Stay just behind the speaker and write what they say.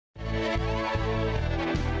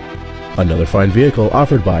Another fine vehicle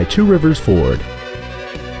offered by Two Rivers Ford.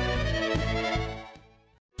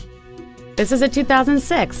 This is a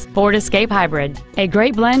 2006 Ford Escape Hybrid, a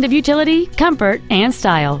great blend of utility, comfort, and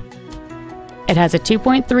style. It has a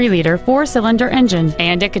 2.3-liter four-cylinder engine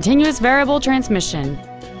and a continuous variable transmission.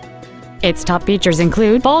 Its top features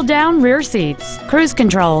include fold-down rear seats, cruise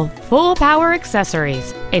control, full power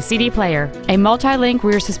accessories, a CD player, a multi-link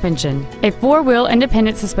rear suspension, a four-wheel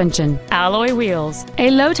independent suspension, alloy wheels,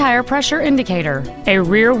 a low tire pressure indicator, a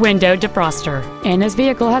rear window defroster, and this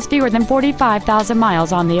vehicle has fewer than 45,000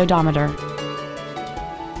 miles on the odometer.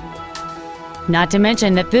 Not to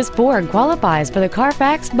mention that this Ford qualifies for the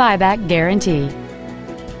Carfax buyback guarantee.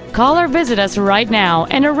 Call or visit us right now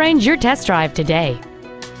and arrange your test drive today.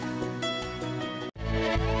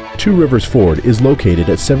 Two Rivers Ford is located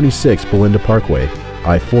at 76 Belinda Parkway,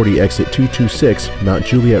 I-40 exit 226, Mount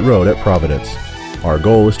Juliet Road at Providence. Our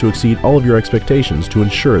goal is to exceed all of your expectations to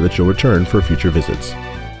ensure that you'll return for future visits.